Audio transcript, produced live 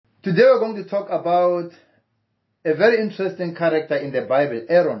Today we're going to talk about a very interesting character in the Bible,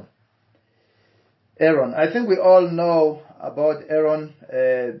 Aaron. Aaron. I think we all know about Aaron.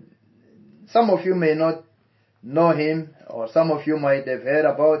 Some of you may not know him, or some of you might have heard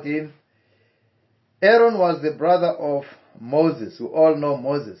about him. Aaron was the brother of Moses. We all know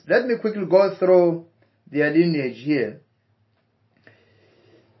Moses. Let me quickly go through their lineage here.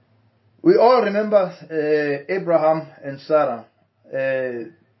 We all remember Abraham and Sarah.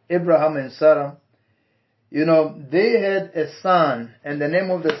 Abraham and Sarah, you know, they had a son, and the name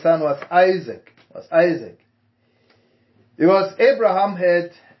of the son was Isaac. Because Abraham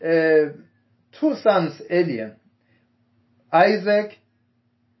had two sons earlier, Isaac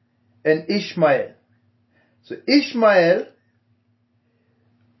and Ishmael. So Ishmael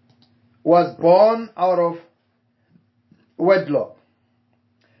was born out of wedlock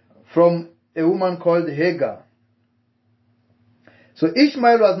from a woman called Hagar. So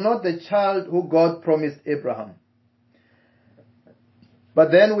Ishmael was not the child who God promised Abraham.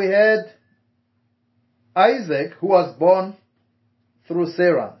 But then we had Isaac, who was born through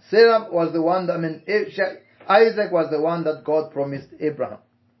Sarah. Sarah was the one Isaac was the one that God promised Abraham.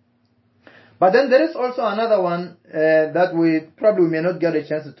 But then there is also another one that we probably may not get a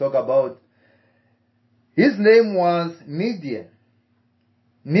chance to talk about. His name was Midian.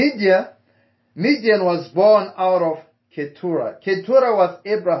 Midian was born out of Keturah. Keturah was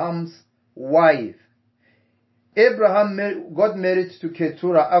Abraham's wife. Abraham got married to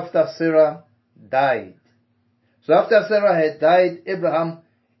Keturah after Sarah died. So after Sarah had died, Abraham,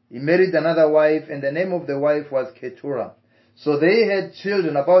 he married another wife, and the name of the wife was Keturah. So they had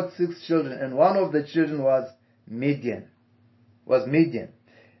children, about 6 children, and one of the children was Midian.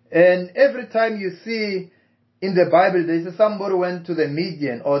 And every time you see in the Bible, they say somebody went to the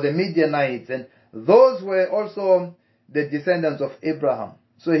Midian or the Midianites, and those were also the descendants of Abraham.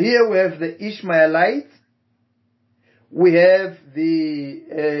 So here we have the Ishmaelites, we have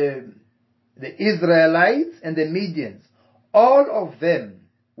the Israelites and the Midians. All of them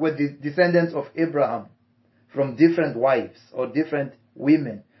were the descendants of Abraham from different wives or different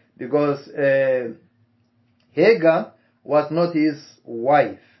women, because Hagar was not his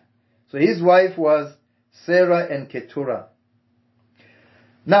wife. So his wife was Sarah and Keturah.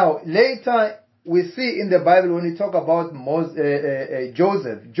 Now later we see in the Bible, when we talk about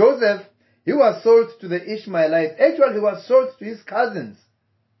Joseph, he was sold to the Ishmaelites. Actually, he was sold to his cousins,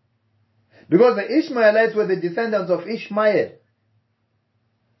 because the Ishmaelites were the descendants of Ishmael.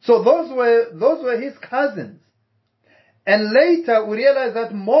 So those were his cousins. And later we realize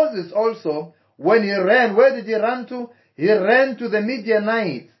that Moses also, when he ran, where did he run to? He ran to the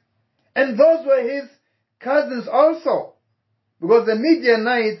Midianites. And those were his cousins also, because the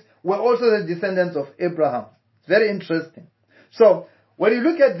Midianites were also the descendants of Abraham. It's very interesting. So when you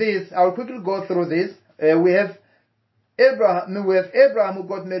look at this, I'll quickly go through this. We have Abraham who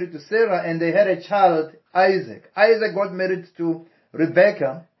got married to Sarah, and they had a child, Isaac. Isaac got married to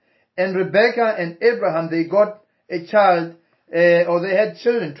Rebekah, and Rebekah and Abraham, they got a child, or they had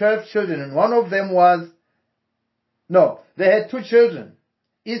children, 12 children, and one of them they had 2 children,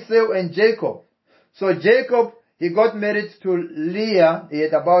 Esau and Jacob. So Jacob, he got married to Leah. He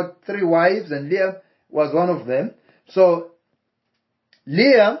had about 3 wives, and Leah was one of them. So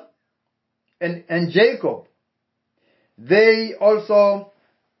Leah and Jacob, they also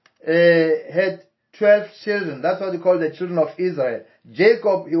had 12 children. That's what they call the children of Israel.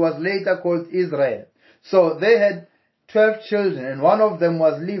 Jacob, he was later called Israel. So they had 12 children, and one of them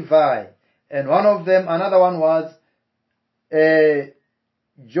was Levi, and another one was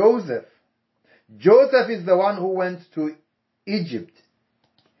Joseph. Joseph is the one who went to Egypt.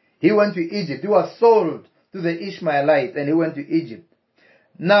 He went to Egypt. He was sold to the Ishmaelites, and he went to Egypt.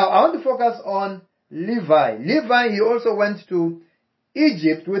 Now, I want to focus on Levi. Levi, he also went to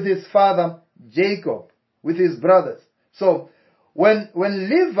Egypt with his father Jacob, with his brothers. So, when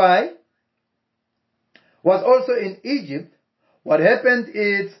Levi was also in Egypt, what happened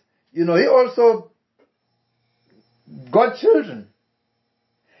is, he also got children.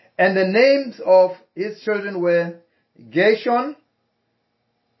 And the names of his children were Gershon,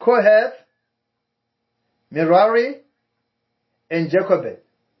 Kohath, Merari, and Jochebed.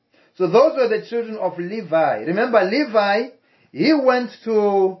 So those were the children of Levi. Remember, Levi, he went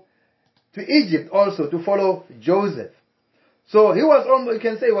to Egypt also to follow Joseph. So he was almost, you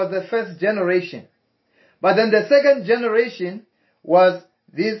can say, was the first generation. But then the second generation was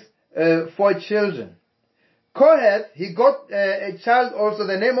these 4 children. Kohath, he got a child also.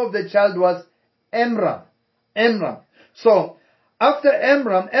 The name of the child was Amram. So after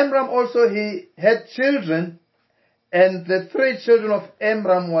Amram also he had children, And the three children of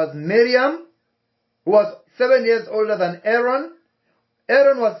Amram was Miriam, who was 7 years older than Aaron.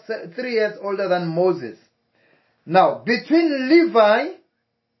 Aaron was 3 years older than Moses. Now, between Levi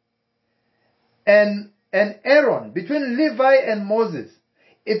and Aaron, between Levi and Moses,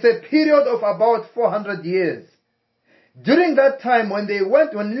 it's a period of about 400 years. During that time, when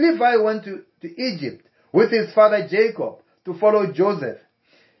Levi went to Egypt with his father Jacob to follow Joseph,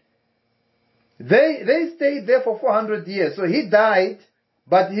 they stayed there for 400 years. So he died,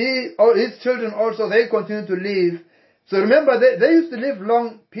 but his children also, they continued to live. So remember, they used to live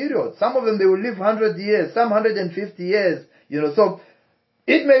long periods. Some of them, they will live 100 years, some 150 years, So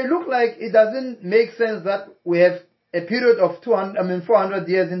it may look like it doesn't make sense that we have a period of 400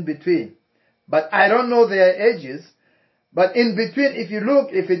 years in between. But I don't know their ages. But in between, if you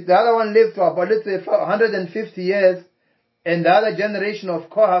look, the other one lived for about, let's say, 150 years, and the other generation of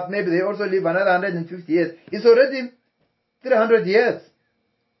Kohath, maybe they also live another 150 years, it's already 300 years.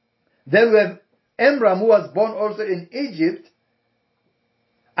 Then we have Amram, who was born also in Egypt.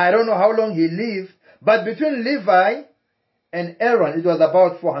 I don't know how long he lived, but between Levi and Aaron, it was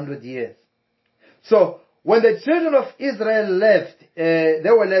about 400 years. So, when the children of Israel left, they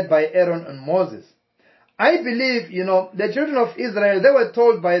were led by Aaron and Moses. I believe, the children of Israel, they were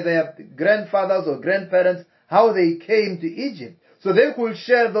told by their grandfathers or grandparents how they came to Egypt. So they could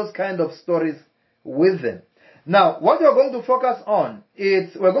share those kind of stories with them. Now, what we're going to focus on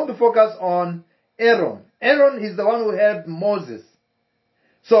we're going to focus on Aaron. Aaron is the one who helped Moses.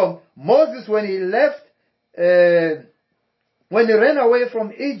 So, Moses, when he left, when he ran away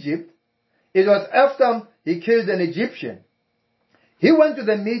from Egypt, it was after he killed an Egyptian. He went to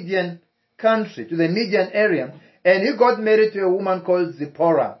the Midian country, to the Midian area, and he got married to a woman called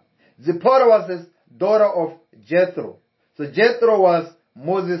Zipporah. Zipporah was the daughter of Jethro. So Jethro was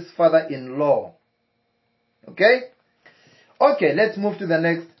Moses' father-in-law. Okay, let's move to the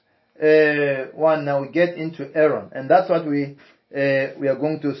next one. Now we get into Aaron, and that's what we are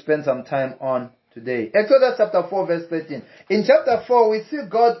going to spend some time on today. Exodus chapter 4 verse 13. In chapter 4 we see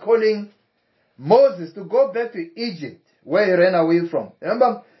God calling Moses to go back to Egypt, where he ran away from.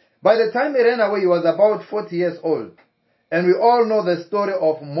 Remember, by the time he ran away, he was about 40 years old. And we all know the story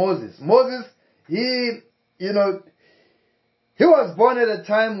of Moses. Moses, he was born at a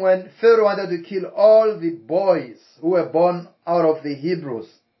time when Pharaoh wanted to kill all the boys who were born out of the Hebrews.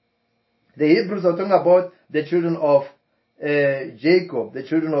 The Hebrews are talking about the children of Jacob, the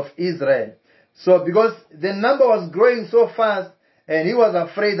children of Israel. So because the number was growing so fast, and he was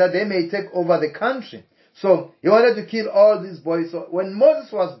afraid that they may take over the country. So he wanted to kill all these boys. So when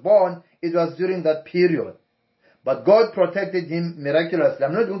Moses was born, it was during that period. But God protected him miraculously.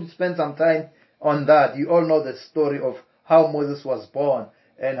 I'm not going to spend some time on that. You all know the story of how Moses was born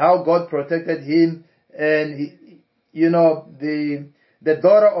and how God protected him. And the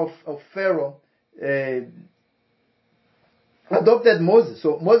daughter of Pharaoh adopted Moses.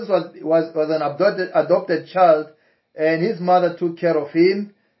 So Moses was an adopted child, and his mother took care of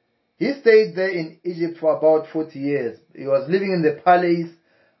him. He stayed there in Egypt for about 40 years. He was living in the palace,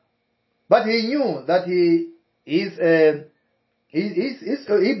 but he knew that he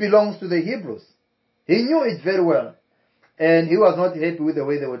belongs to the Hebrews. He knew it very well, and he was not happy with the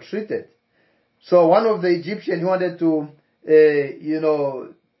way they were treated. So one of the Egyptians, he wanted to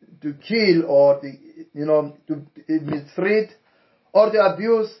kill or to mistreat or to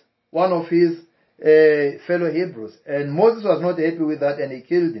abuse one of his fellow Hebrews, and Moses was not happy with that, and he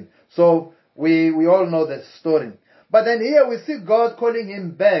killed him. So we all know the story. But then here we see God calling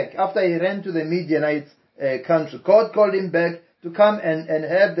him back after he ran to the Midianites country. God called him back to come and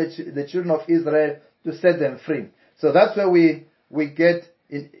help the children of Israel to set them free. So that's where we get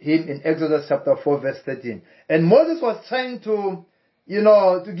him in Exodus chapter 4 verse 13. And Moses was trying to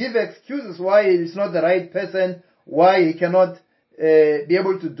give excuses why he's not the right person, why he cannot be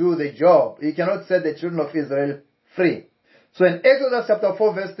able to do the job. He cannot set the children of Israel free. So in Exodus chapter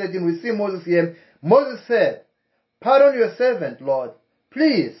 4 verse 13, we see Moses here. Moses said, "Pardon your servant, Lord.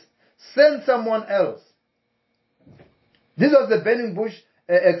 Please send someone else." This was the burning bush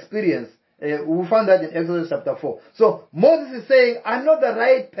experience. We found that in Exodus chapter 4. So Moses is saying, "I'm not the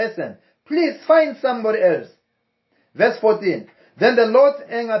right person. Please find somebody else." Verse 14. Then the Lord's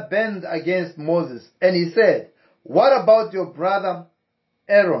anger burned against Moses, and he said, "What about your brother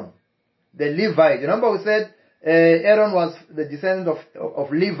Aaron, the Levite?" Remember we said Aaron was the descendant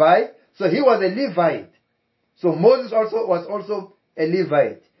of Levi, so he was a Levite. So Moses was also a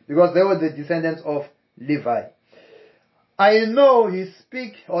Levite, because they were the descendants of Levi. "I know he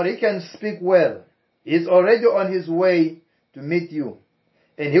can speak well. He's already on his way to meet you,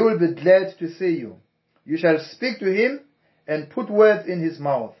 and he will be glad to see you. you shall speak to him and put words in his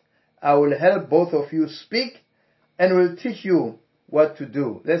mouth. I will help both of you speak and will teach you what to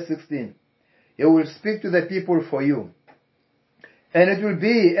do. Verse 16. He will speak to the people for you. And it will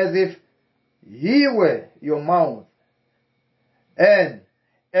be as if he were your mouth, and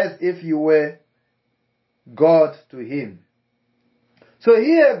as if you were God to him. So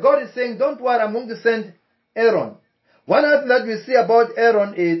here God is saying, don't worry, I'm going to send Aaron. One other thing that we see about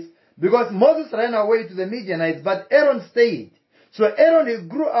Aaron is, because Moses ran away to the Midianites, but Aaron stayed. So Aaron, he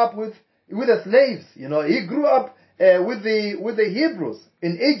grew up with the slaves, he grew up with the Hebrews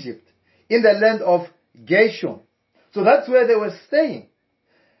in Egypt, in the land of Geshur. So that's where they were staying.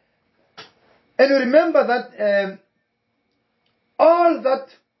 And you remember that all that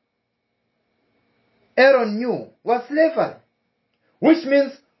Aaron knew was slavery, which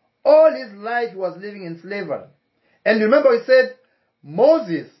means all his life he was living in slavery. And remember he said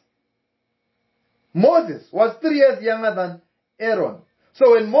Moses was 3 years younger than Aaron.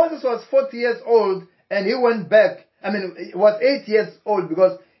 So when Moses was 40 years old and he went back, he was 8 years old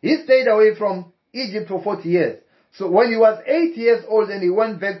because he stayed away from Egypt for 40 years. So when he was 8 years old and he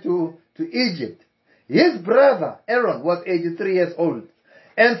went back to Egypt, his brother Aaron was 83 years old.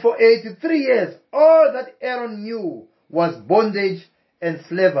 And for 83 years, all that Aaron knew was bondage and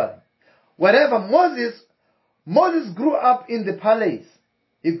slavery. Whatever Moses grew up in the palace.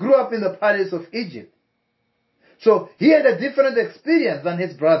 He grew up in the palace of Egypt. So he had a different experience than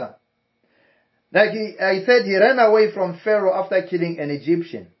his brother. Like I said, he ran away from Pharaoh after killing an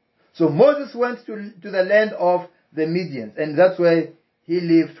Egyptian. So Moses went to the land of the Midians, and that's where he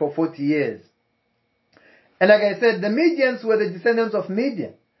lived for 40 years. And like I said, the Midians were the descendants of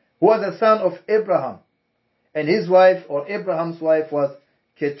Midian, who was the son of Abraham. And his wife, or Abraham's wife, was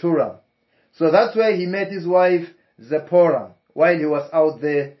Keturah. So that's where he met his wife Zipporah while he was out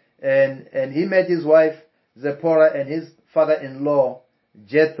there. And he met his wife Zipporah and his father-in-law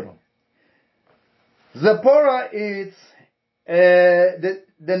Jethro. Zipporah is, the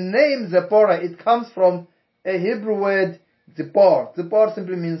name Zipporah, it comes from a Hebrew word, Zippor. Zippor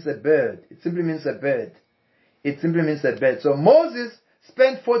simply means a bird. It simply means a bird. It simply means a bird. So Moses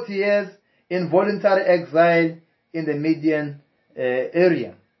spent 40 years in voluntary exile in the Midian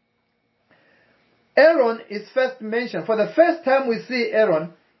area. Aaron is first mentioned. For the first time we see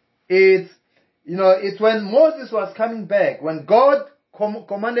Aaron, it's when Moses was coming back, when God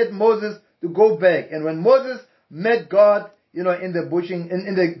commanded Moses to go back, and when Moses met God, in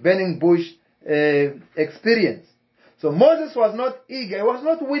the burning bush experience. So Moses was not eager, he was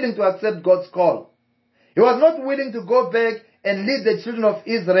not willing to accept God's call. He was not willing to go back and lead the children of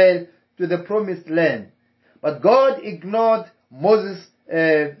Israel to the promised land. But God ignored Moses'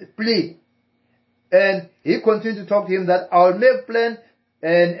 plea. And he continued to talk to him that I'll make plan,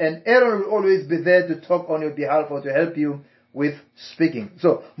 and Aaron will always be there to talk on your behalf or to help you with speaking.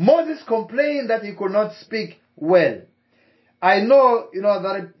 So Moses complained that he could not speak well. I know,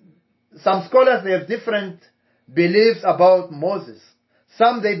 that some scholars, they have different beliefs about Moses.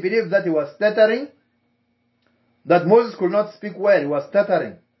 Some, they believe that he was stuttering, that Moses could not speak well, he was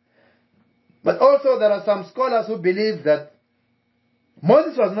stuttering. But also there are some scholars who believe that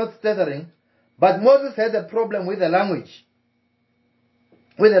Moses was not stuttering, but Moses had a problem with the language.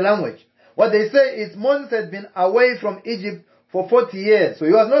 What they say is Moses had been away from Egypt for 40 years. So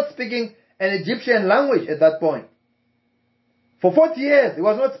he was not speaking an Egyptian language at that point. For 40 years, he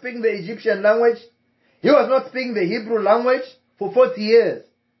was not speaking the Egyptian language. He was not speaking the Hebrew language for 40 years.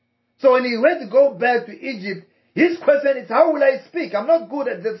 So when he went to go back to Egypt, his question is, how will I speak? I'm not good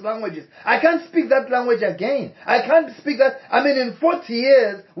at these languages. I can't speak that language again. I can't speak that. In 40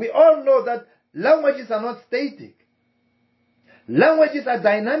 years, we all know that languages are not static. Languages are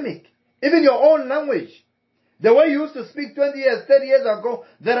dynamic. Even your own language. The way you used to speak 20 years, 30 years ago,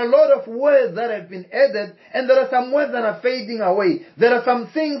 there are a lot of words that have been added, and there are some words that are fading away. There are some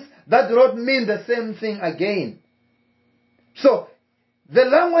things that do not mean the same thing again. So, the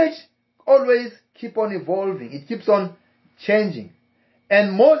language always keeps on evolving. It keeps on changing.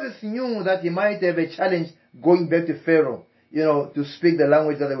 And Moses knew that he might have a challenge going back to Pharaoh, to speak the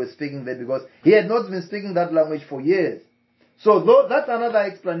language that they were speaking there, because he had not been speaking that language for years. So that's another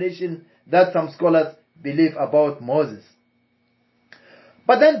explanation that some scholars believe about Moses.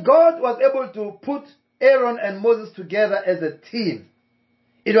 But then God was able to put Aaron and Moses together as a team.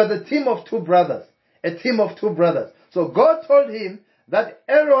 It was a team of two brothers. A team of two brothers. So God told him that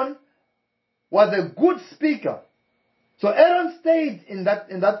Aaron was a good speaker. So Aaron stayed in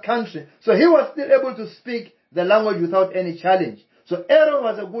that country. So he was still able to speak the language without any challenge. So Aaron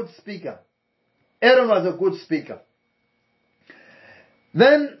was a good speaker. Aaron was a good speaker.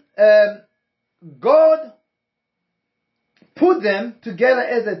 Then God put them together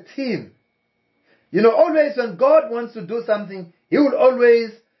as a team. You know, always when God wants to do something, He will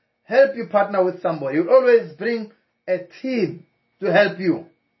always help you partner with somebody. He will always bring a team to help you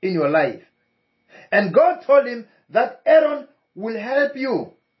in your life. And God told him that Aaron will help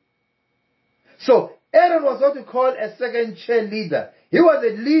you. So Aaron was what we call a second chair leader. He was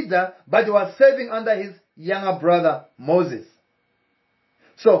a leader, but he was serving under his younger brother Moses.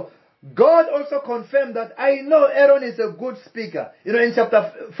 So God also confirmed that I know Aaron is a good speaker. You know, in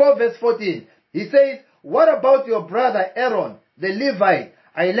chapter 4 verse 14, he says, what about your brother Aaron, the Levite?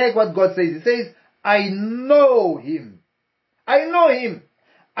 I like what God says. He says, I know him. I know him.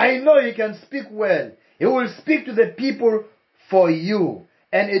 I know he can speak well. He will speak to the people for you.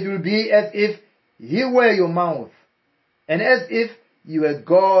 And it will be as if he were your mouth. And as if you were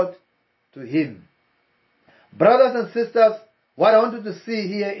God to him. Brothers and sisters, what I want you to see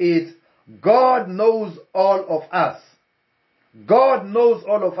here is God knows all of us. God knows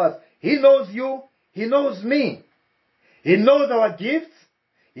all of us. He knows you. He knows me. He knows our gifts.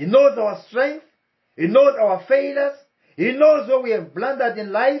 He knows our strength. He knows our failures. He knows where we have blundered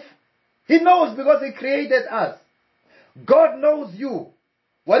in life. He knows because He created us. God knows you.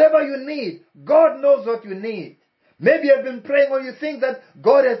 Whatever you need, God knows what you need. Maybe you have been praying or you think that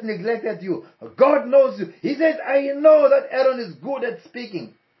God has neglected you. God knows you. He says, I know that Aaron is good at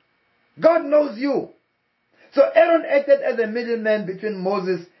speaking. God knows you. So Aaron acted as a middleman between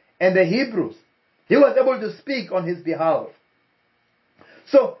Moses and the Hebrews. He was able to speak on his behalf.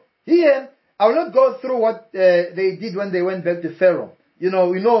 So here, I will not go through what they did when they went back to Pharaoh. You know,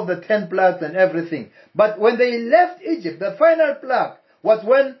 we know of the 10 plagues and everything. But when they left Egypt, the final plague was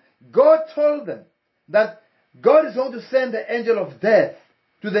when God told them that God is going to send the angel of death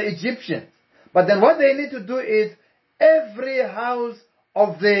to the Egyptians. But then what they need to do is every house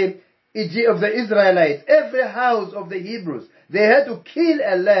of the Israelites, every house of the Hebrews, they had to kill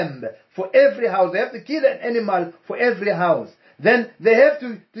a lamb for every house. They have to kill an animal for every house. Then they have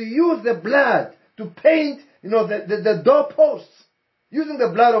to use the blood to paint, you know, the doorposts, using the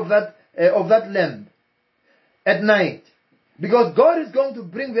blood of that lamb at night. Because God is going to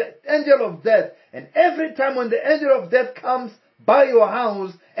bring the angel of death. And every time when the angel of death comes by your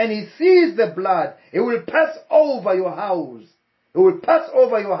house and he sees the blood, it will pass over your house. It will pass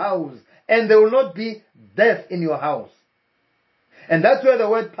over your house. And there will not be death in your house. And that's where the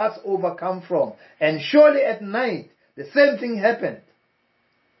word Passover comes from. And surely at night, the same thing happened.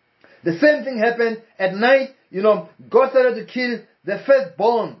 The same thing happened at night. You know, God started to kill the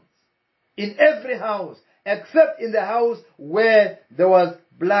firstborn in every house, except in the house where there was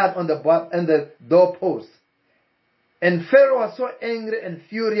blood on the doorpost. And Pharaoh was so angry and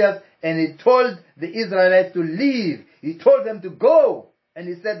furious, and he told the Israelites to leave. He told them to go, and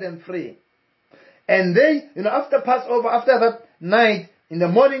he set them free. And they, you know, after Passover, after that night, in the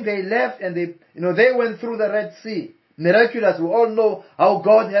morning they left, and they went through the Red Sea. Miraculous. We all know how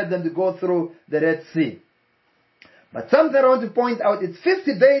God helped them to go through the Red Sea. But something I want to point out, it's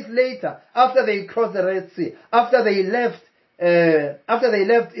 50 days later, after they crossed the Red Sea, after they left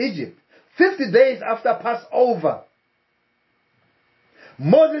Egypt, 50 days after Passover,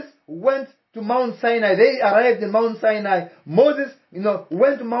 Moses went to Mount Sinai. They arrived in Mount Sinai. Moses,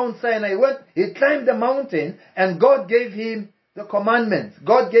 went to Mount Sinai. He climbed the mountain, and God gave him the commandments.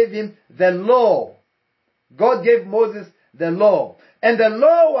 God gave him the law. God gave Moses the law. And the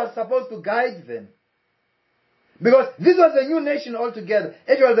law was supposed to guide them. Because this was a new nation altogether.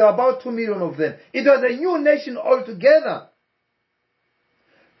 Actually, there were about 2 million of them. It was a new nation altogether.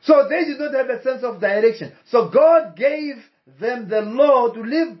 So they did not have a sense of direction. So God gave them the law to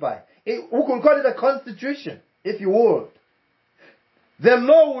live by. We could call it a constitution, if you would. The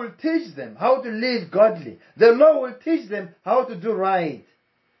law will teach them how to live godly. The law will teach them how to do right.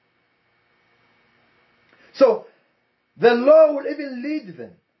 So, the law will even lead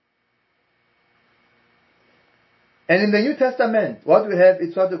them. And in the New Testament, what we have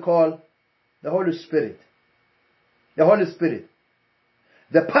is what we call the Holy Spirit. The Holy Spirit.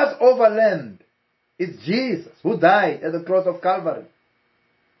 The Passover lamb is Jesus, who died at the cross of Calvary.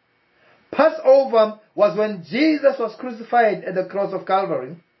 Passover was when Jesus was crucified at the cross of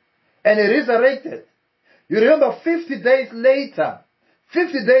Calvary and he resurrected. You remember 50 days later,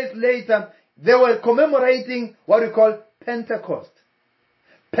 they were commemorating what we call Pentecost.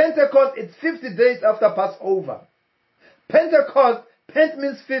 Pentecost is 50 days after Passover. Pentecost, Pent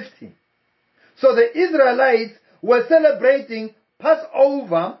means 50. So the Israelites were celebrating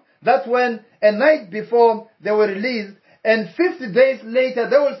Passover. That's when a night before they were released. And 50 days later,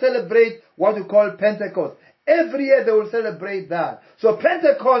 they will celebrate what we call Pentecost. Every year they will celebrate that. So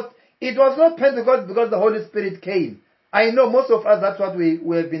Pentecost it was not Pentecost because the Holy Spirit came. I know most of us, that's what we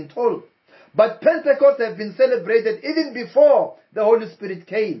have been told. But Pentecost has been celebrated even before the Holy Spirit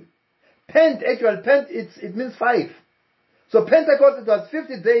came. Pent, it means 5. So Pentecost, it was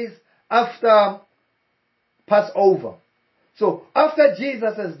 50 days after Passover. So after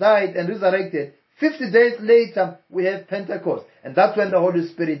Jesus has died and resurrected, 50 days later, we have Pentecost. And that's when the Holy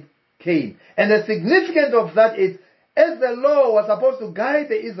Spirit came. And the significance of that is, as the law was supposed to guide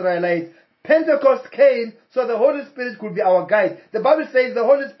the Israelites, Pentecost came so the Holy Spirit could be our guide. The Bible says the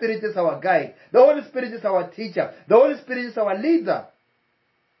Holy Spirit is our guide. The Holy Spirit is our teacher. The Holy Spirit is our leader.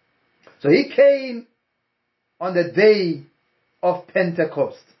 So He came on the day of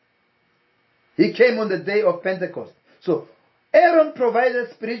Pentecost. He came on the day of Pentecost. So Aaron provided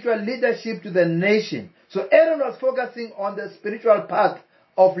spiritual leadership to the nation. So Aaron was focusing on the spiritual path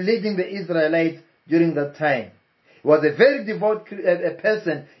of leading the Israelites during that time. He was a very devout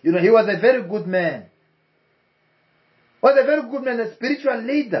person. He was a very good man. A spiritual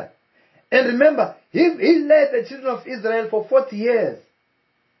leader. And remember, he led the children of Israel for 40 years.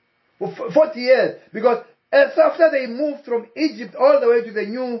 For 40 years. Because after they moved from Egypt all the way to the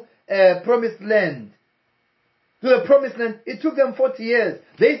new promised land, it took them 40 years.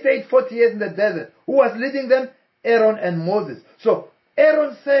 They stayed 40 years in the desert. Who was leading them? Aaron and Moses. So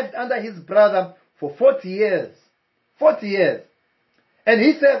Aaron served under his brother for 40 years. 40 years. And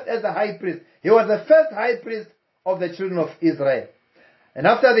he served as a high priest. He was the first high priest of the children of Israel. And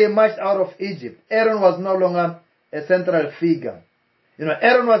after they marched out of Egypt, Aaron was no longer a central figure.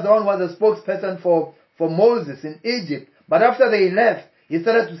 Aaron was the one who was a spokesperson for Moses in Egypt. But after they left, he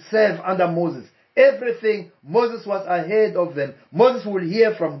started to serve under Moses. Everything, Moses was ahead of them. Moses will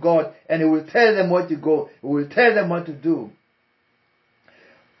hear from God and he will tell them where to go. He will tell them what to do.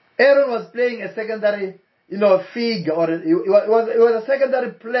 Aaron was playing a secondary figure, or he was a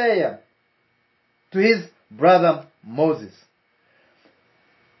secondary player to his brother Moses.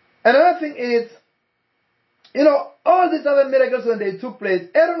 Another thing is, all these other miracles when they took place,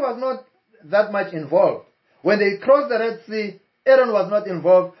 Aaron was not that much involved. When they crossed the Red Sea, Aaron was not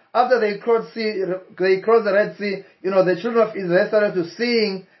involved. After they crossed the Red Sea, the children of Israel started to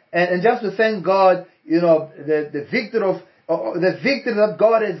sing and just to thank God, the victory that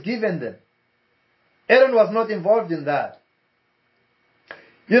God has given them. Aaron was not involved in that.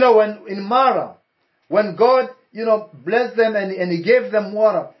 When in Marah, when God, blessed them and He gave them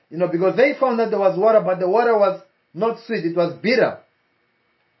water, because they found that there was water, but the water was not sweet, it was bitter.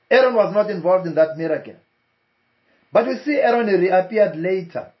 Aaron was not involved in that miracle. But we see Aaron reappeared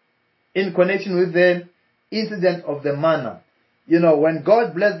later in connection with the incident of the manna. When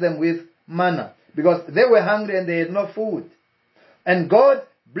God blessed them with manna, because they were hungry and they had no food. And God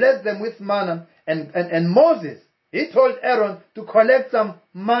blessed them with manna. And Moses, he told Aaron to collect some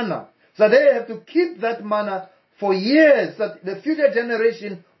manna. So they have to keep that manna for years, so that the future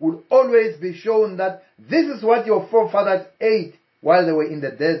generation will always be shown that this is what your forefathers ate while they were in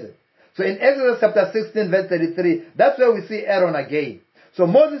the desert. So in Exodus chapter 16 verse 33, that's where we see Aaron again. So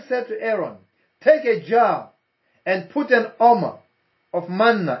Moses said to Aaron, take a jar and put an omer of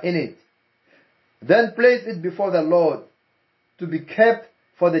manna in it. Then place it before the Lord to be kept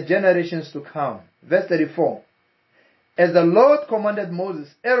for the generations to come. Verse 34. As the Lord commanded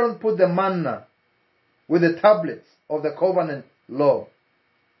Moses, Aaron put the manna with the tablets of the covenant law,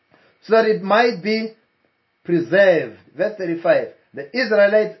 so that it might be preserved. Verse 35. The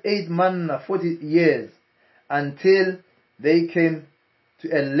Israelites ate manna 40 years until they came to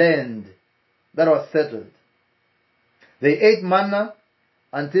a land that was settled. They ate manna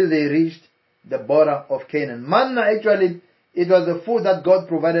until they reached the border of Canaan. Manna actually, it was the food that God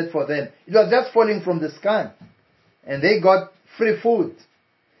provided for them. It was just falling from the sky. And they got free food.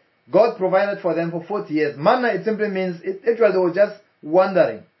 God provided for them for 40 years. Manna, it simply means, actually they were just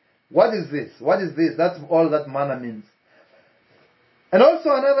wondering, what is this? What is this? That's all that manna means. And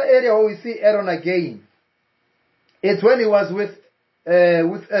also another area where we see Aaron again, it's when he was with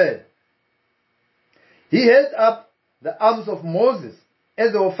Ur. He held up the arms of Moses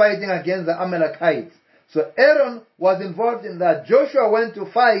as they were fighting against the Amalekites. So Aaron was involved in that. Joshua went to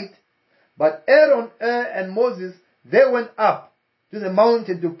fight, but Aaron, and Moses, they went up to the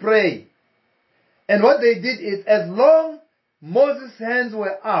mountain to pray. And what they did is, as long Moses' hands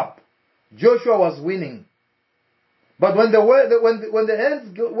were up, Joshua was winning. But when the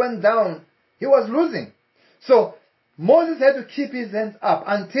hands went down, he was losing. So Moses had to keep his hands up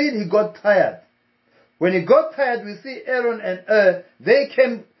until he got tired. When he got tired, we see Aaron and they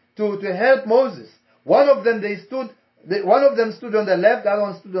came to help Moses. One of them stood on the left, the other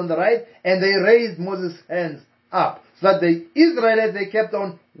one stood on the right, and they raised Moses' hands up. So that the Israelites, they kept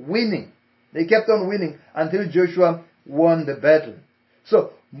on winning. They kept on winning until Joshua won the battle.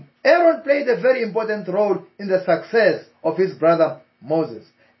 So Aaron played a very important role in the success of his brother Moses.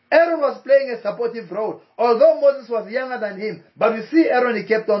 Aaron was playing a supportive role. Although Moses was younger than him, but we see Aaron, he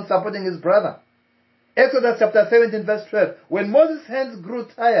kept on supporting his brother. Exodus chapter 17 verse 12. When Moses' hands grew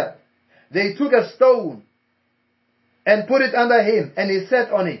tired, they took a stone and put it under him, and he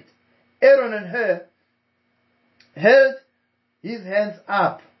sat on it. Aaron and Hur held his hands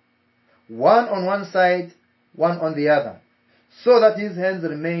up, one on one side, one on the other, so that his hands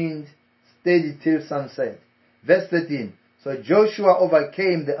remained steady till sunset. Verse 13. So Joshua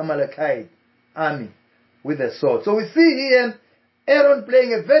overcame the Amalekite army with a sword. So we see here Aaron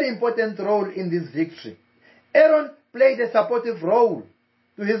playing a very important role in this victory. Aaron played a supportive role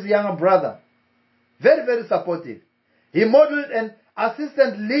to his younger brother. Very, very supportive. He modeled an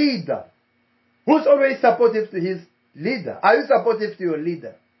assistant leader who's always supportive to his leader. Are you supportive to your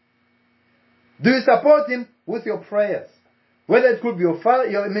leader? Do you support him with your prayers? Whether it could be your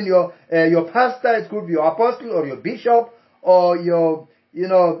pastor, it could be your apostle or your bishop or your,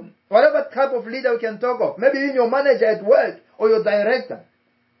 whatever type of leader we can talk of. Maybe even your manager at work or your director.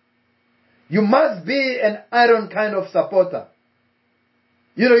 You must be an Aaron kind of supporter.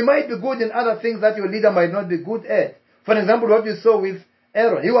 You might be good in other things that your leader might not be good at. For example, what you saw with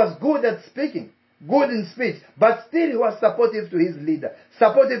Aaron. He was good at speaking, good in speech, but still he was supportive to his leader,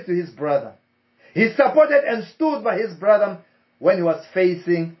 supportive to his brother. He supported and stood by his brother when he was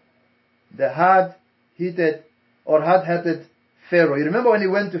facing the hard-headed Pharaoh. You remember when he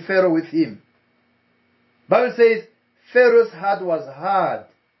went to Pharaoh with him? Bible says Pharaoh's heart was hard.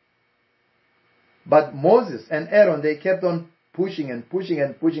 But Moses and Aaron, they kept on pushing and pushing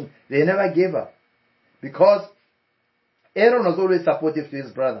and pushing. They never gave up. Because Aaron was always supportive to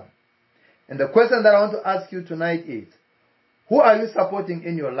his brother. And the question that I want to ask you tonight is, who are you supporting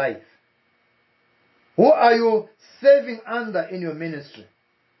in your life? Who are you serving under in your ministry?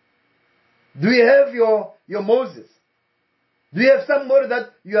 Do you have your Moses? Do you have somebody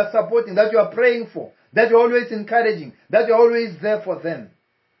that you are supporting, that you are praying for, that you're always encouraging, that you're always there for them?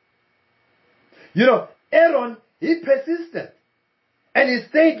 Aaron, he persisted. And he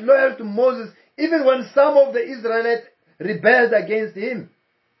stayed loyal to Moses even when some of the Israelites rebelled against him.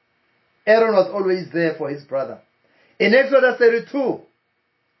 Aaron was always there for his brother. In Exodus 32,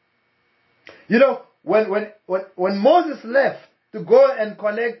 when Moses left to go and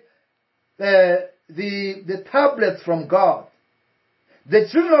collect the tablets from God, the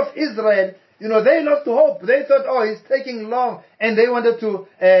children of Israel, they lost hope. They thought, he's taking long, and they wanted to,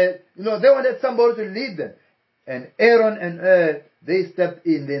 they wanted somebody to lead them. And Aaron and Hur, they stepped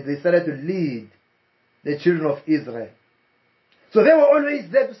in. They started to lead the children of Israel. So they were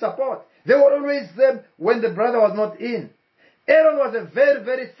always there to support. They were always there when the brother was not in. Aaron was a very,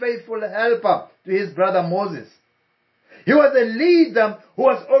 very faithful helper to his brother Moses. He was a leader who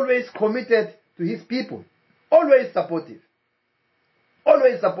was always committed to his people. Always supportive.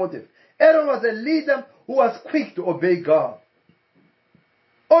 Always supportive. Aaron was a leader who was quick to obey God.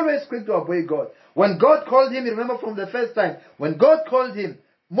 Always quick to obey God. When God called him, you remember from the first time, when God called him,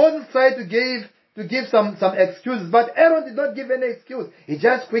 Moses tried to give some excuses, but Aaron did not give any excuse. He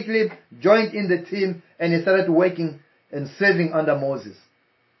just quickly joined in the team and he started working and serving under Moses.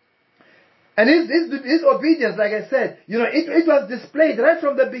 And his obedience, like I said, it was displayed right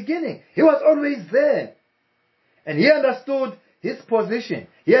from the beginning. He was always there. And he understood his position.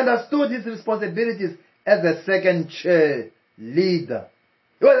 He understood his responsibilities as a second chair leader.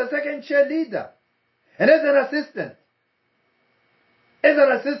 He was a second chair leader. And as an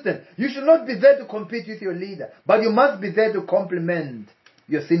assistant, you should not be there to compete with your leader, but you must be there to complement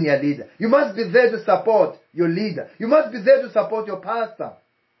your senior leader. You must be there to support your leader. You must be there to support your pastor.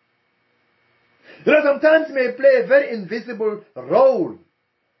 Sometimes you may play a very invisible role.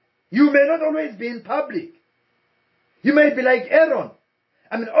 You may not always be in public. You may be like Aaron.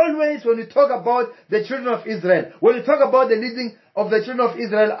 Always when you talk about the children of Israel, when you talk about the leading of the children of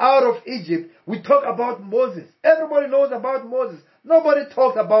Israel out of Egypt, we talk about Moses. Everybody knows about Moses. Nobody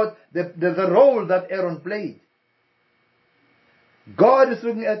talks about the role that Aaron played. God is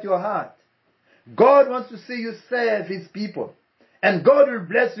looking at your heart. God wants to see you serve His people. And God will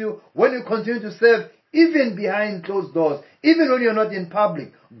bless you when you continue to serve even behind closed doors, even when you're not in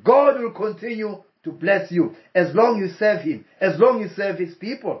public. God will continue to bless you as long you serve Him, as long you serve His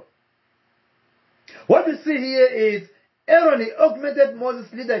people. What we see here is Aaron, he augmented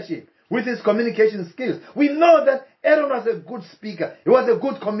Moses' leadership with his communication skills. We know that Aaron was a good speaker. He was a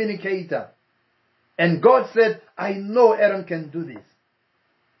good communicator. And God said, I know Aaron can do this.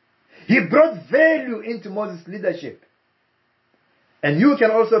 He brought value into Moses' leadership. And you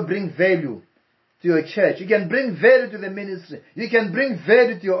can also bring value to your church. You can bring value to the ministry. You can bring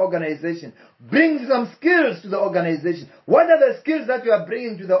value to your organization. Bring some skills to the organization. What are the skills that you are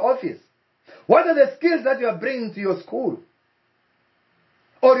bringing to the office? What are the skills that you are bringing to your school?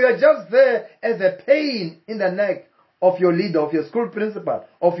 Or you are just there as a pain in the neck of your leader, of your school principal,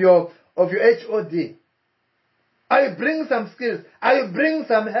 of your HOD? Are you bringing some skills? Are you bringing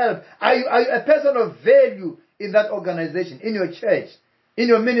some help? Are you a person of value in that organization, in your church, in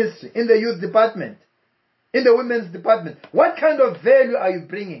your ministry, in the youth department, in the women's department? What kind of value are you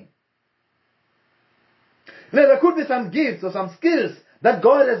bringing? Now, there could be some gifts or some skills that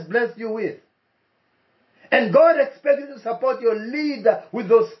God has blessed you with. And God expects you to support your leader with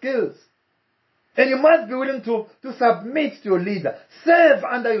those skills. And you must be willing to submit to your leader. Serve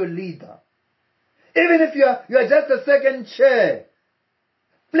under your leader. Even if you are just a second chair,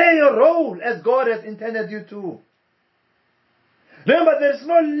 play your role as God has intended you to. Remember, there is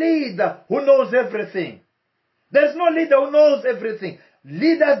no leader who knows everything. There is no leader who knows everything.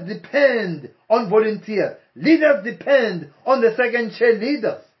 Leaders depend on volunteers. Leaders depend on the second chair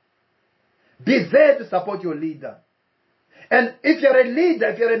leaders. Be there to support your leader. And if you're a leader,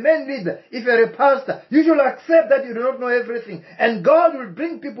 if you're a main leader, if you're a pastor, you should accept that you do not know everything. And God will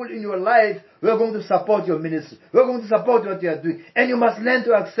bring people in your life who are going to support your ministry, who are going to support what you are doing. And you must learn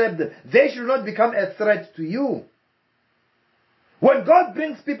to accept them. They should not become a threat to you. When God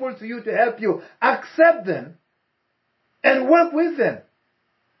brings people to you to help you, accept them and work with them.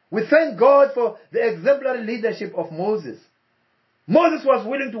 We thank God for the exemplary leadership of Moses. Moses was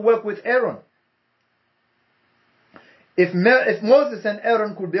willing to work with Aaron. If Moses and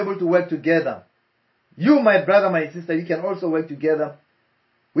Aaron could be able to work together, you, my brother, my sister, you can also work together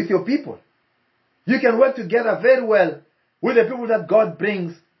with your people. You can work together very well with the people that God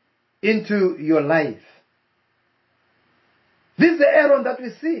brings into your life. This is the Aaron that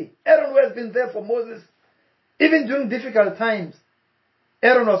we see. Aaron who has been there for Moses. Even during difficult times,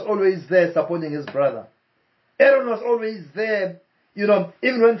 Aaron was always there supporting his brother. Aaron was always there,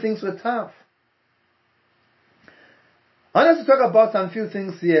 even when things were tough. I want us to talk about some few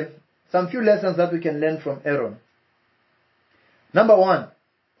things here, some few lessons that we can learn from Aaron. Number one,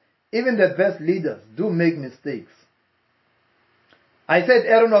 even the best leaders do make mistakes. I said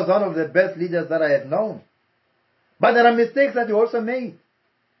Aaron was one of the best leaders that I have known. But there are mistakes that he also made.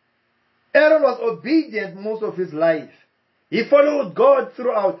 Aaron was obedient most of his life. He followed God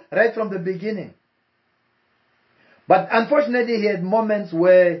throughout, right from the beginning. But unfortunately, he had moments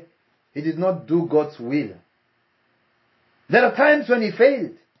where he did not do God's will. There are times when he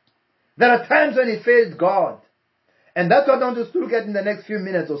failed. There are times when he failed God. And that's what I want us to look at in the next few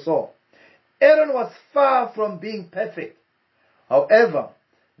minutes or so. Aaron was far from being perfect. However,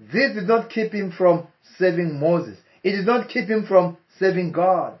 this did not keep him from serving Moses. It did not keep him from serving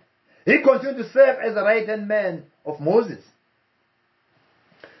God. He continued to serve as the right-hand man of Moses.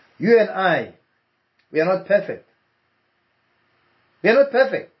 You and I, we are not perfect. We are not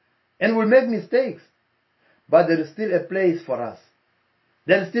perfect. And we'll make mistakes. But there is still a place for us.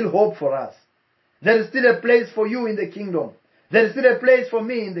 There is still hope for us. There is still a place for you in the kingdom. There is still a place for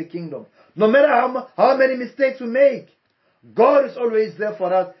me in the kingdom. No matter how many mistakes we make, God is always there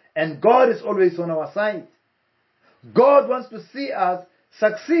for us, and God is always on our side. God wants to see us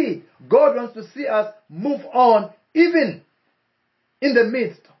succeed. God wants to see us move on, even in the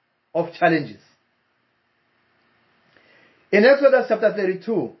midst of challenges. In Exodus chapter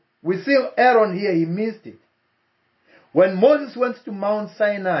 32, we see Aaron here, he missed it. When Moses went to Mount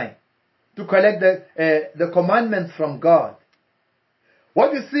Sinai to collect the commandments from God,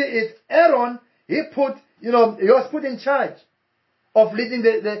 what you see is Aaron, he was put in charge of leading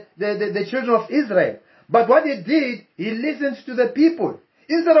the children of Israel. But what he did, he listened to the people.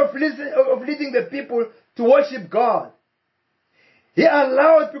 Instead of leading the people to worship God, he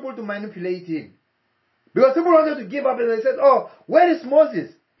allowed people to manipulate him. Because people wanted to give up and they said, "Oh, where is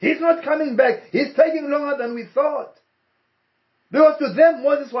Moses? He's not coming back. He's taking longer than we thought." Because to them,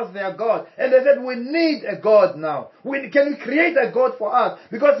 Moses was their God. And they said, "We need a God now. Can we create a God for us?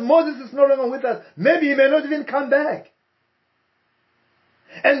 Because Moses is no longer with us. Maybe he may not even come back."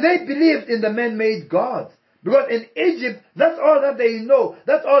 And they believed in the man-made gods. Because in Egypt, that's all that they know.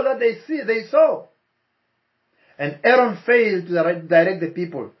 That's all that they saw. And Aaron failed to direct the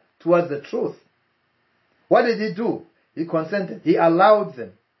people towards the truth. What did he do? He consented. He allowed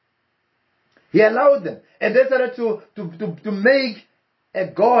them. He allowed them. And they started to make a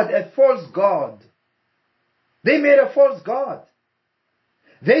god, a false god. They made a false god.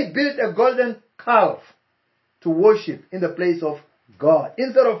 They built a golden calf to worship in the place of God.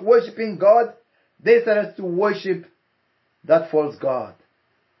 Instead of worshiping God, they started to worship that false god.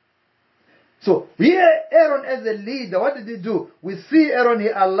 So here Aaron as a leader, what did he do? We see Aaron, he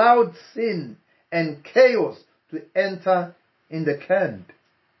allowed sin and chaos to enter in the camp.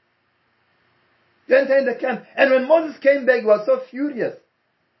 To enter in the camp. And when Moses came back, he was so furious.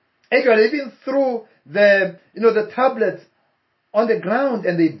 Actually, even threw the tablets on the ground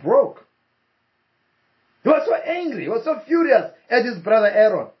and they broke. He was so angry, he was so furious at his brother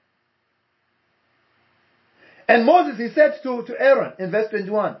Aaron. And Moses, he said to Aaron in verse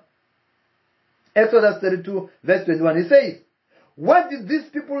 21, Exodus 32, verse 21, he says, what did these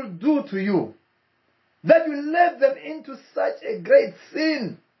people do to you, that you led them into such a great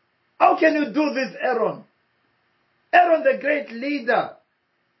sin? How can you do this, Aaron? Aaron, the great leader.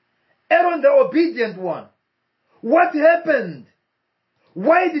 Aaron, the obedient one. What happened?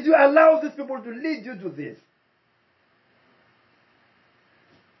 Why did you allow these people to lead you to this?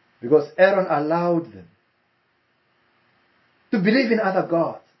 Because Aaron allowed them to believe in other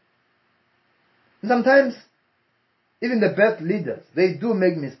gods. And sometimes, even the best leaders, they do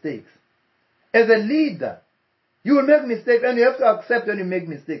make mistakes. As a leader, you will make mistakes and you have to accept when you make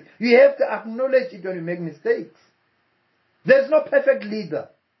mistakes. You have to acknowledge it when you make mistakes. There's no perfect leader.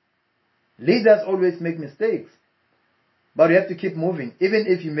 Leaders always make mistakes. But you have to keep moving, even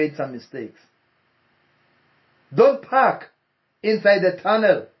if you made some mistakes. Don't park inside the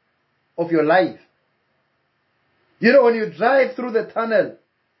tunnel of your life. You know, when you drive through the tunnel,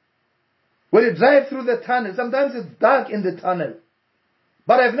 sometimes it's dark in the tunnel.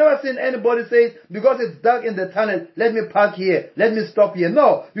 But I've never seen anybody say, because it's dark in the tunnel, let me park here, let me stop here.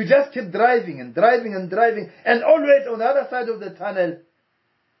 No, you just keep driving and driving and driving, and always on the other side of the tunnel,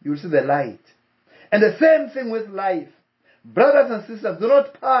 you'll see the light. And the same thing with life. Brothers and sisters, do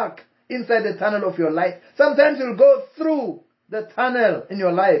not park inside the tunnel of your life. Sometimes you'll go through the tunnel in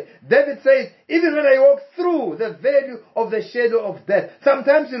your life. David says, even when I walk through the valley of the shadow of death,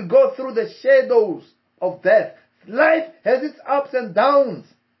 sometimes you'll go through the shadows of death. Life has its ups and downs.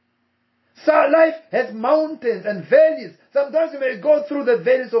 So life has mountains and valleys. Sometimes you may go through the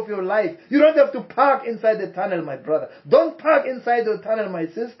valleys of your life. You don't have to park inside the tunnel, my brother. Don't park inside the tunnel, my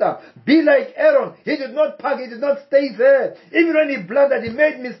sister. Be like Aaron. He did not park. He did not stay there. Even when he blundered, he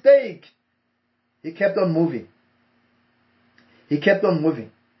made mistake. He kept on moving. He kept on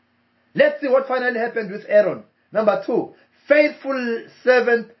moving. Let's see what finally happened with Aaron. Number 2, faithful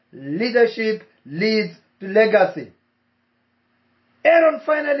servant leadership leads to legacy. Aaron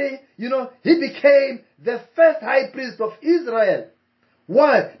finally, he became the first high priest of Israel.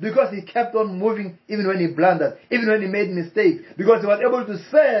 Why? Because he kept on moving even when he blundered, even when he made mistakes, because he was able to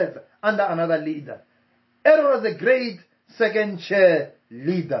serve under another leader. Aaron was a great second chair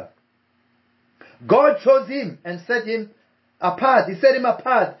leader. God chose him and set him apart. He set him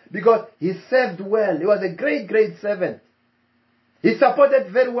apart because he served well. He was a great, great servant. He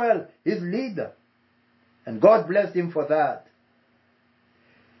supported very well his leader. And God blessed him for that.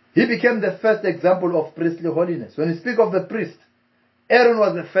 He became the first example of priestly holiness. When you speak of the priest, Aaron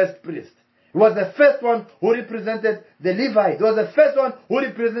was the first priest. He was the first one who represented the Levite. He was the first one who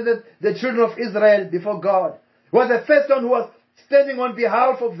represented the children of Israel before God. He was the first one who was standing on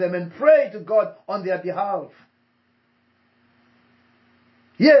behalf of them and praying to God on their behalf.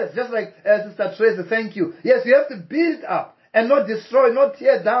 Yes, just like Sister Tracy, thank you. Yes, you have to build up and not destroy, not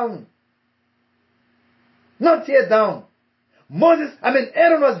tear down. Not tear down.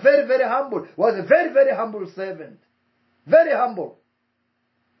 Aaron was very, very humble. Was a very, very humble servant. Very humble.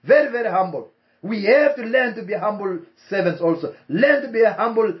 Very, very humble. We have to learn to be humble servants also. Learn to be a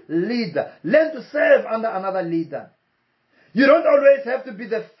humble leader. Learn to serve under another leader. You don't always have to be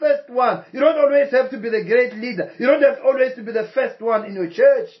the first one. You don't always have to be the great leader. You don't have always to be the first one in your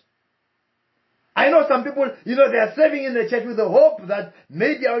church. I know some people, they are serving in the church with the hope that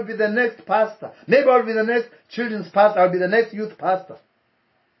maybe I'll be the next pastor. Maybe I'll be the next children's pastor. I'll be the next youth pastor.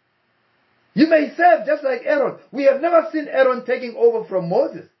 You may serve just like Aaron. We have never seen Aaron taking over from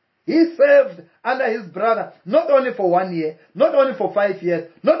Moses. He served under his brother, not only for 1 year, not only for 5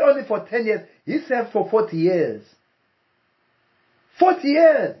 years, not only for 10 years. He served for 40 years. 40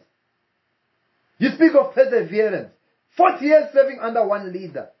 years. You speak of perseverance. 40 years serving under one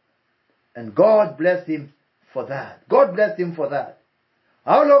leader. And God blessed him for that. God blessed him for that.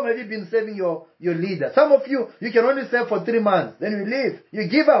 How long have you been serving your leader? Some of you can only serve for 3 months. Then you leave. You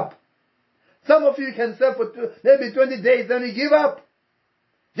give up. Some of you can serve for maybe 20 days. Then you give up.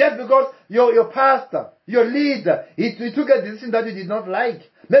 Just because your pastor, your leader, he took a decision that you did not like.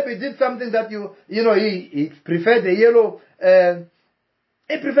 Maybe he did something that he preferred the yellow,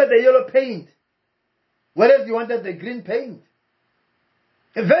 paint. Whereas you wanted the green paint.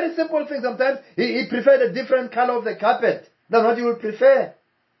 A very simple thing sometimes. He preferred a different color of the carpet. than what you will prefer.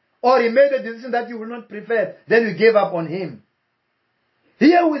 Or he made a decision that you will not prefer, then you gave up on him.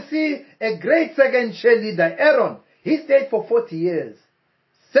 Here we see a great second cheerleader, Aaron. He stayed for 40 years,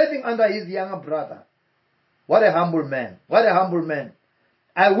 serving under his younger brother. What a humble man. What a humble man.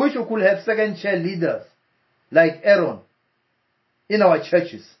 I wish we could have second cheerleaders like Aaron in our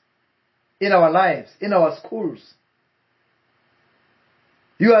churches, in our lives, in our schools.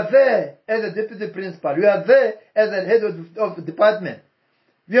 You are there as a deputy principal. You are there as a head of the department.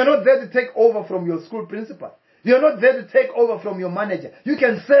 You are not there to take over from your school principal. You are not there to take over from your manager. You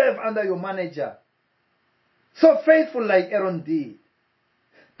can serve under your manager. So faithful like Aaron did.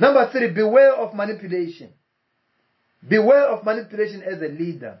 Number 3, beware of manipulation. Beware of manipulation as a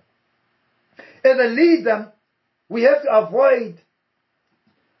leader. As a leader, we have to avoid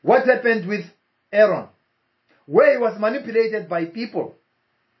what happened with Aaron, where he was manipulated by people.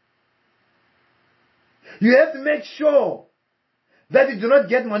 You have to make sure that you do not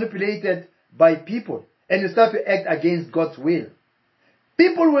get manipulated by people and you start to act against God's will.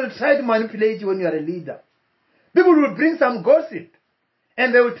 People will try to manipulate you when you are a leader. People will bring some gossip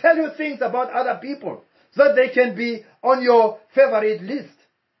and they will tell you things about other people so that they can be on your favorite list.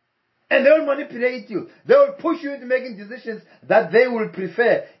 And they will manipulate you. They will push you into making decisions that they will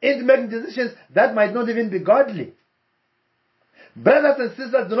prefer, into making decisions that might not even be godly. Brothers and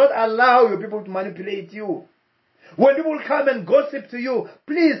sisters, do not allow your people to manipulate you. When people come and gossip to you,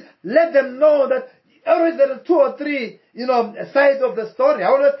 please let them know that always there are 2 or 3, sides of the story. I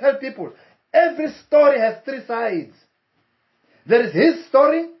always tell people, every story has 3 sides. There is his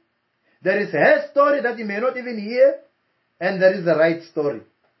story, there is her story that you may not even hear, and there is the right story.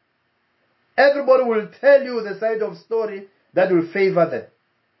 Everybody will tell you the side of story that will favor them.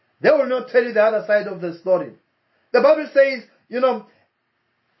 They will not tell you the other side of the story. The Bible says,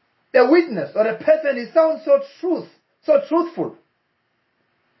 a witness or a person, he sounds so truthful.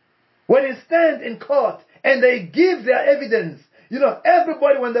 When he stands in court and they give their evidence,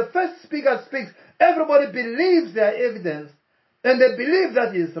 everybody, when the first speaker speaks, everybody believes their evidence and they believe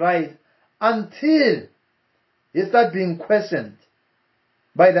that he is right until he starts being questioned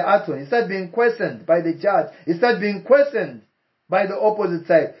by the attorney, he starts being questioned by the judge, he starts being questioned by the opposite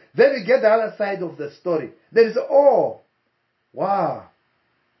side. Then we get the other side of the story. There is, wow,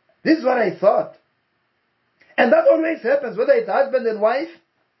 this is what I thought. And that always happens, whether it's husband and wife,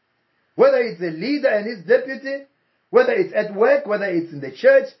 whether it's a leader and his deputy, whether it's at work, whether it's in the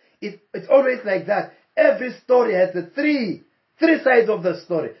church, it's always like that. Every story has the three sides of the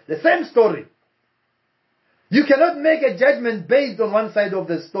story, the same story. You cannot make a judgment based on one side of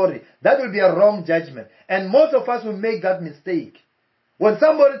the story. That will be a wrong judgment. And most of us will make that mistake. When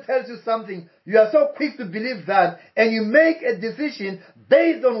somebody tells you something, you are so quick to believe that, and you make a decision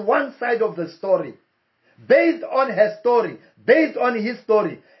based on one side of the story, based on her story, based on his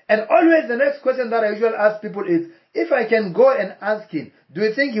story. And always the next question that I usually ask people is, if I can go and ask him, do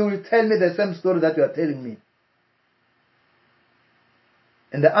you think he will tell me the same story that you are telling me?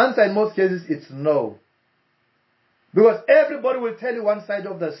 And the answer in most cases is no. Because everybody will tell you one side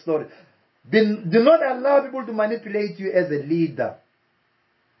of the story. Do not allow people to manipulate you as a leader.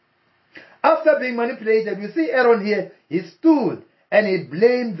 After being manipulated, you see Aaron here, he stood and he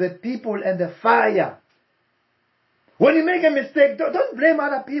blamed the people and the fire. When you make a mistake, don't blame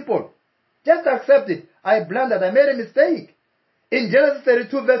other people. Just accept it. I blundered, I made a mistake. In Genesis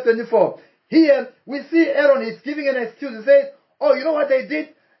 32 verse 24, here we see Aaron is giving an excuse. He says, oh, you know what they did?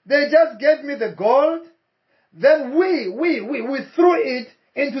 They just gave me the gold. Then we threw it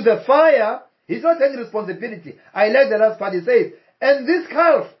into the fire. He's not taking responsibility. I like the last part. He says, and this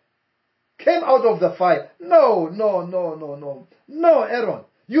calf came out of the fire. No, Aaron.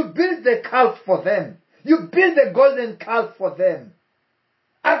 You built the calf for them. You built the golden calf for them.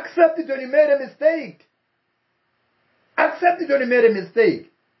 Accept it when you made a mistake. Accept it when you made a mistake.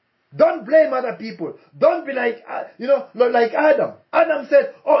 Don't blame other people. Don't be like, like Adam. Adam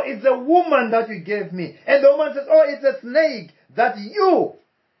said, oh, it's a woman that you gave me. And the woman says, oh, it's a snake that you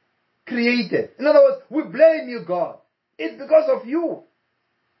created. In other words, we blame you, God. It's because of you.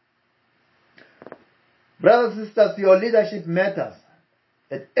 Brothers and sisters, your leadership matters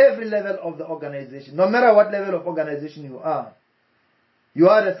at every level of the organization. No matter what level of organization you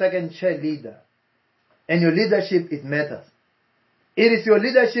are a second chair leader. And your leadership, it matters. It is your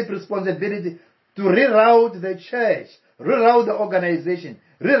leadership responsibility to reroute the church, reroute the organization,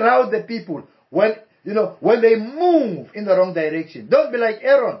 reroute the people when they move in the wrong direction. Don't be like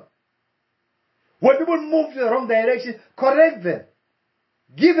Aaron. When people move in the wrong direction, correct them.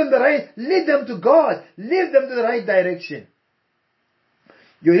 Give them the right, lead them to God, lead them to the right direction.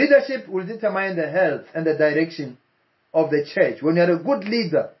 Your leadership will determine the health and the direction of the church, when you're a good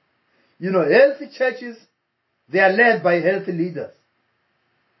leader, healthy churches, they are led by healthy leaders.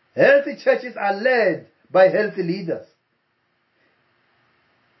 Healthy churches are led by healthy leaders.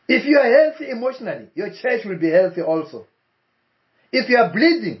 If you are healthy emotionally, your church will be healthy also. If you are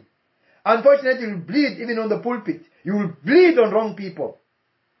bleeding, unfortunately you will bleed even on the pulpit. You will bleed on wrong people.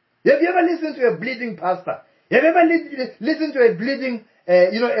 Have you ever listened to a bleeding pastor? Have you ever listened to a bleeding,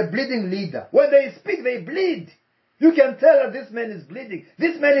 a bleeding leader? When they speak, they bleed. You can tell that this man is bleeding.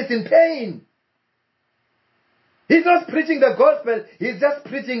 This man is in pain. He's not preaching the gospel. He's just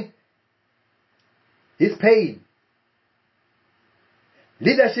preaching his pain.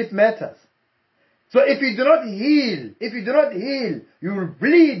 Leadership matters. So if you do not heal, you will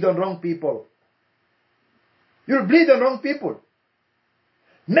bleed on wrong people. You will bleed on wrong people.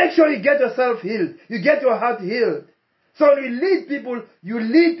 Make sure you get yourself healed. You get your heart healed. So when you lead people,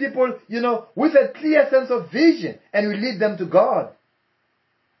 with a clear sense of vision, and you lead them to God.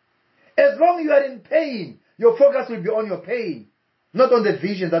 As long as you are in pain, your focus will be on your pain, not on the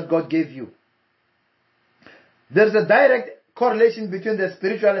vision that God gave you. There's a direct correlation between the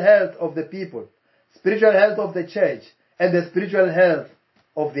spiritual health of the people, spiritual health of the church, and the spiritual health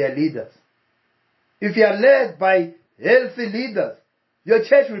of their leaders. If you are led by healthy leaders, your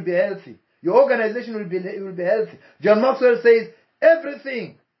church will be healthy. Your organization will be healthy. John Maxwell says,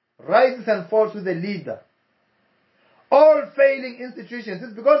 everything rises and falls with the leader. All failing institutions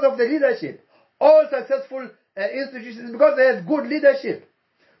is because of the leadership. All successful institutions is because they have good leadership.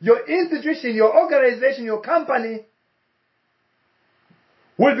 Your institution, your organization, your company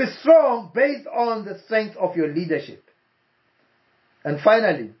will be strong based on the strength of your leadership. And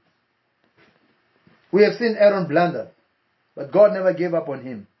finally, we have seen Aaron blunder, but God never gave up on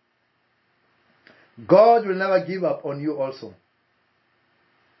him. God will never give up on you also.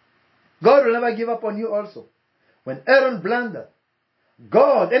 God will never give up on you also. When Aaron blundered,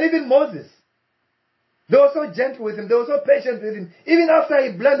 God, and even Moses, they were so gentle with him, they were so patient with him, even after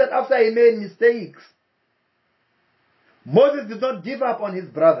he blundered, after he made mistakes. Moses did not give up on his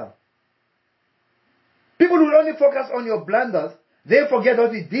brother. People will only focus on your blunders. They forget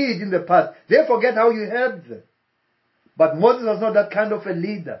what you did in the past. They forget how you helped them. But Moses was not that kind of a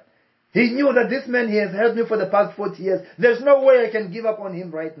leader. He knew that this man, he has helped me for the past 40 years. There's no way I can give up on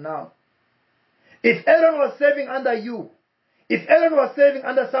him right now. If Aaron was serving under you, if Aaron was serving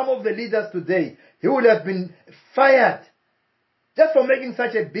under some of the leaders today, he would have been fired just for making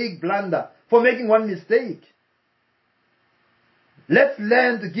such a big blunder, for making one mistake. Let's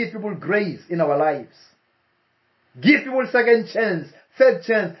learn to give people grace in our lives. Give people second chance, third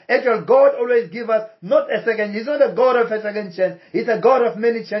chance. Actually, God always gives us not a second. He's not a God of a second chance. He's a God of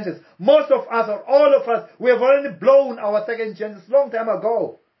many chances. Most of us, or all of us, we have already blown our second chances long time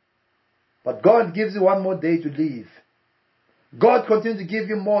ago. But God gives you one more day to live. God continues to give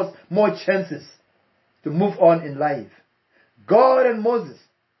you more chances to move on in life. God and Moses,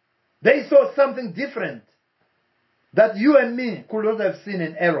 they saw something different that you and me could not have seen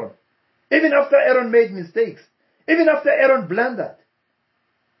in Aaron. Even after Aaron made mistakes, even after Aaron blundered,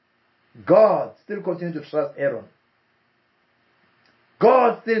 God still continued to trust Aaron.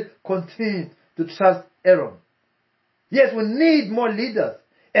 God still continued to trust Aaron. Yes, we need more leaders.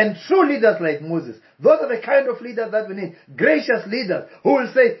 And true leaders like Moses. Those are the kind of leaders that we need. Gracious leaders who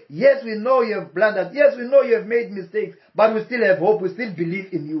will say, yes, we know you have blundered. Yes, we know you have made mistakes. But we still have hope. We still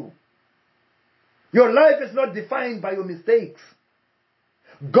believe in you. Your life is not defined by your mistakes.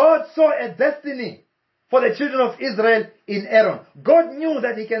 God saw a destiny for the children of Israel in Aaron. God knew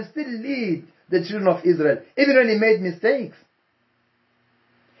that he can still lead the children of Israel, even when he made mistakes.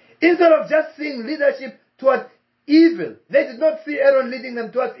 Instead of just seeing leadership towards evil, they did not see Aaron leading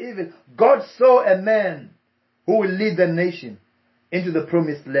them towards evil. God saw a man who will lead the nation into the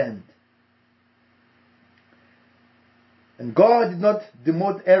promised land. And God did not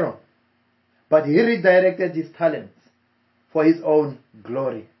demote Aaron, but he redirected his talents for his own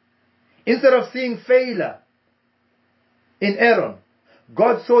glory. Instead of seeing failure in Aaron,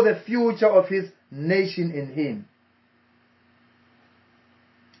 God saw the future of his nation in him.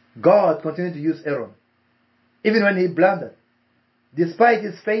 God continued to use Aaron, even when he blundered. Despite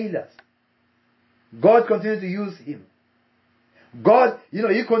his failures, God continued to use him. God,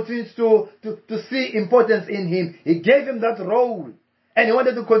 he continues to see importance in him. He gave him that role, and he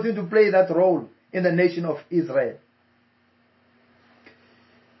wanted to continue to play that role in the nation of Israel.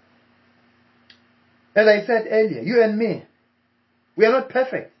 As I said earlier, you and me, we are not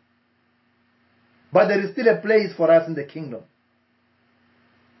perfect. But there is still a place for us in the kingdom.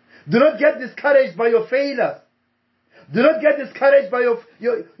 Do not get discouraged by your failures. Do not get discouraged by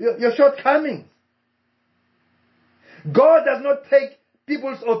your shortcomings. God does not take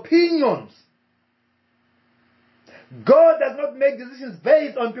people's opinions. God does not make decisions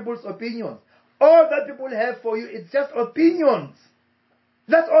based on people's opinions. All that people have for you, it's just opinions.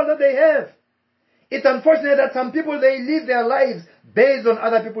 That's all that they have. It's unfortunate that some people, they live their lives based on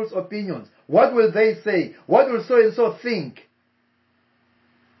other people's opinions. What will they say? What will so and so think?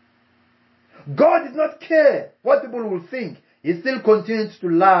 God did not care what people will think. He still continued to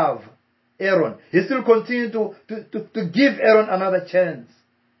love Aaron. He still continued to give Aaron another chance.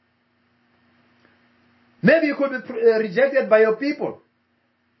 Maybe you could be rejected by your people.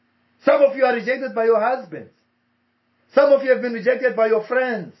 Some of you are rejected by your husbands. Some of you have been rejected by your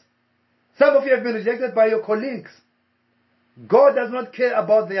friends. Some of you have been rejected by your colleagues. God does not care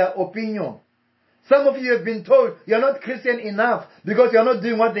about their opinion. Some of you have been told you are not Christian enough because you are not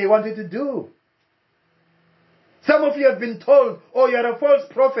doing what they want you to do. Some of you have been told, oh, you are a false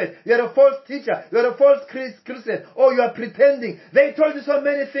prophet, you are a false teacher, you are a false Christian, oh, you are pretending. They told you so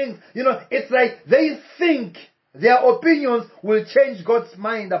many things. It's like they think their opinions will change God's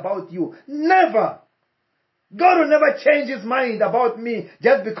mind about you. Never. God will never change His mind about me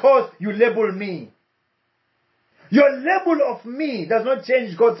just because you label me. Your label of me does not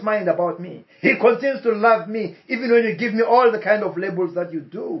change God's mind about me. He continues to love me even when you give me all the kind of labels that you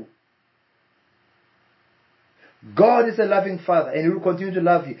do. God is a loving Father and He will continue to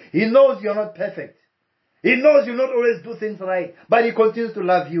love you. He knows you're not perfect. He knows you not always do things right, but He continues to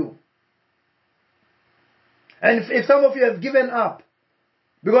love you. And if some of you have given up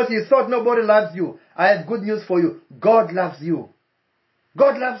because you thought nobody loves you, I have good news for you. God loves you.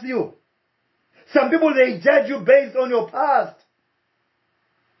 God loves you. Some people, they judge you based on your past.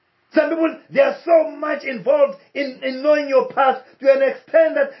 Some people, they are so much involved in knowing your past to an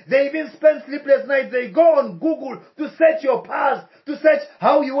extent that they even spend sleepless nights. They go on Google to search your past, to search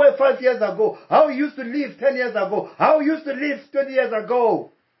how you were 5 years ago, how you used to live 10 years ago, how you used to live 20 years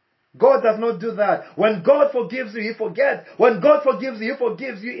ago. God does not do that. When God forgives you, He forgets. When God forgives you, He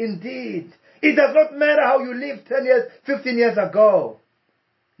forgives you indeed. It does not matter how you lived 10 years, 15 years ago.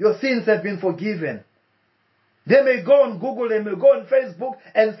 Your sins have been forgiven. They may go on Google, they may go on Facebook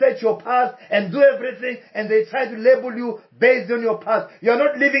and search your past and do everything, and they try to label you based on your past. You are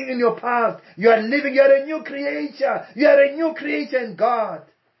not living in your past. You are a new creature. You are a new creature in God.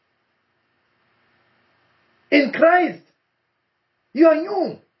 In Christ, you are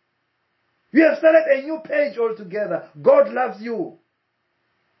new. You have started a new page altogether. God loves you.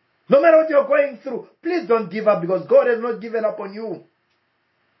 No matter what you're going through, please don't give up because God has not given up on you.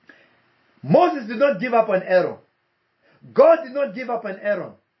 Moses did not give up on Aaron. God did not give up on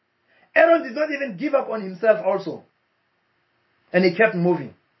Aaron. Aaron did not even give up on himself also. And he kept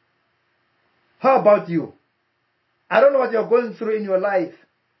moving. How about you? I don't know what you're going through in your life,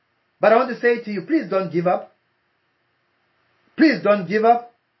 but I want to say to you, please don't give up. Please don't give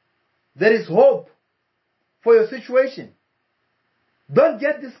up. There is hope for your situation. Don't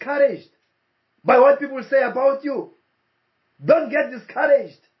get discouraged by what people say about you. Don't get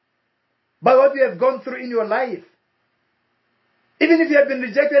discouraged by what you have gone through in your life. Even if you have been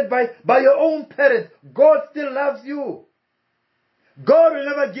rejected by your own parents, God still loves you. God will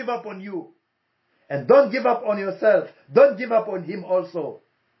never give up on you. And don't give up on yourself. Don't give up on Him also.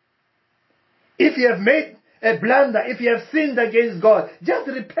 If you have made a blunder, if you have sinned against God, just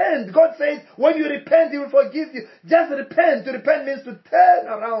repent. God says, when you repent, He will forgive you. Just repent. To repent means to turn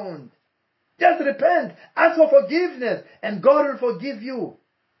around. Just repent. Ask for forgiveness, and God will forgive you.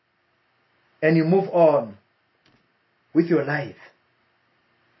 And you move on with your life.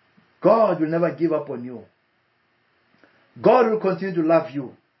 God will never give up on you. God will continue to love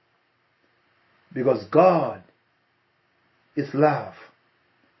you. Because God is love.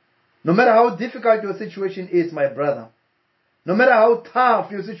 No matter how difficult your situation is, my brother, no matter how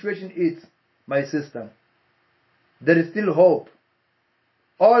tough your situation is, my sister, there is still hope.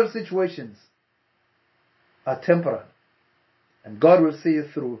 All situations are temporal. And God will see you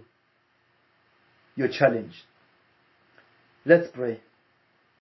through your challenge. Let's pray.